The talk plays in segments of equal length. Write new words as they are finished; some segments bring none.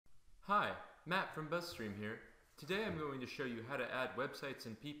Hi, Matt from BuzzStream here. Today I'm going to show you how to add websites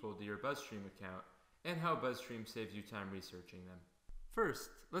and people to your BuzzStream account and how BuzzStream saves you time researching them. First,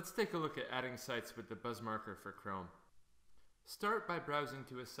 let's take a look at adding sites with the buzz marker for Chrome. Start by browsing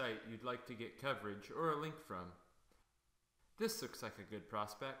to a site you'd like to get coverage or a link from. This looks like a good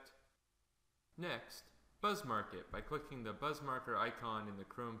prospect. Next, buzzmark it by clicking the buzz marker icon in the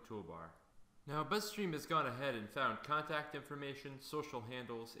Chrome toolbar. Now BuzzStream has gone ahead and found contact information, social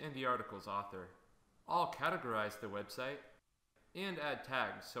handles, and the article's author. I'll categorize the website and add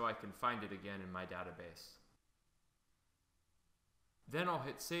tags so I can find it again in my database. Then I'll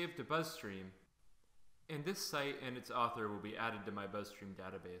hit Save to BuzzStream, and this site and its author will be added to my BuzzStream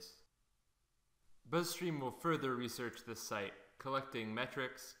database. BuzzStream will further research this site, collecting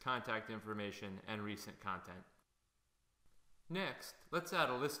metrics, contact information, and recent content. Next, let's add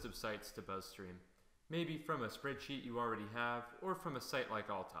a list of sites to BuzzStream, maybe from a spreadsheet you already have or from a site like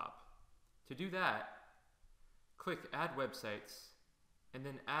Alltop. To do that, click Add Websites and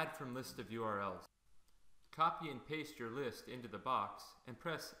then Add from List of URLs. Copy and paste your list into the box and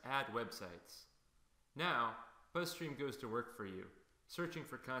press Add Websites. Now, BuzzStream goes to work for you, searching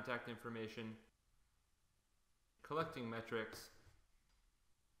for contact information, collecting metrics,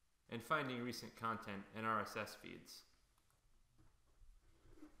 and finding recent content and RSS feeds.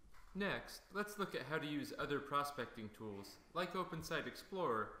 Next, let's look at how to use other prospecting tools like Open Site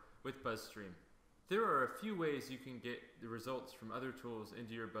Explorer with BuzzStream. There are a few ways you can get the results from other tools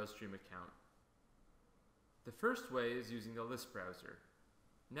into your BuzzStream account. The first way is using the list browser.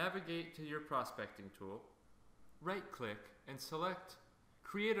 Navigate to your prospecting tool, right-click, and select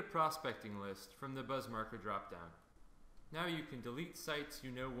Create a Prospecting List from the buzzmarker dropdown. Now you can delete sites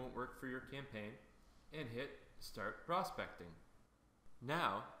you know won't work for your campaign and hit Start Prospecting.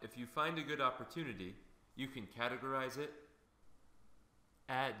 Now, if you find a good opportunity, you can categorize it,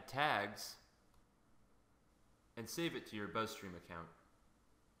 add tags, and save it to your BuzzStream account.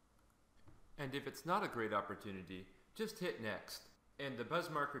 And if it's not a great opportunity, just hit Next, and the buzz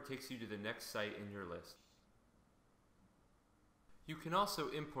marker takes you to the next site in your list. You can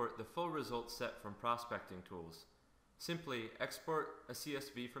also import the full results set from prospecting tools. Simply export a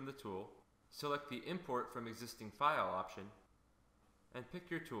CSV from the tool, select the Import from Existing File option, and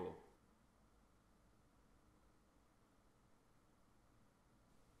pick your tool.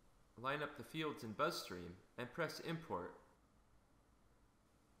 Line up the fields in BuzzStream and press Import,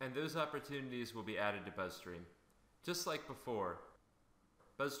 and those opportunities will be added to BuzzStream. Just like before,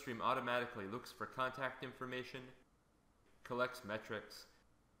 BuzzStream automatically looks for contact information, collects metrics,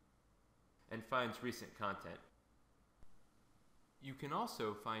 and finds recent content. You can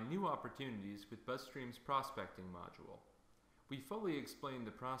also find new opportunities with BuzzStream's prospecting module. We fully explained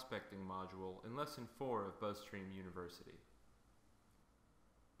the prospecting module in Lesson 4 of BuzzStream University.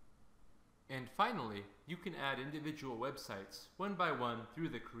 And finally, you can add individual websites one by one through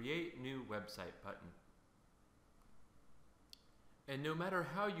the Create New Website button. And no matter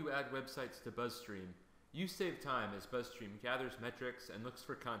how you add websites to BuzzStream, you save time as BuzzStream gathers metrics and looks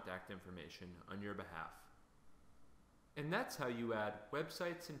for contact information on your behalf. And that's how you add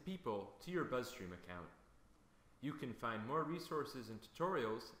websites and people to your BuzzStream account. You can find more resources and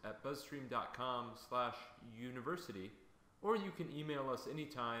tutorials at buzzstream.com/university, or you can email us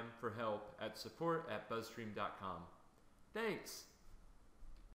anytime for help at support@buzzstream.com. Thanks!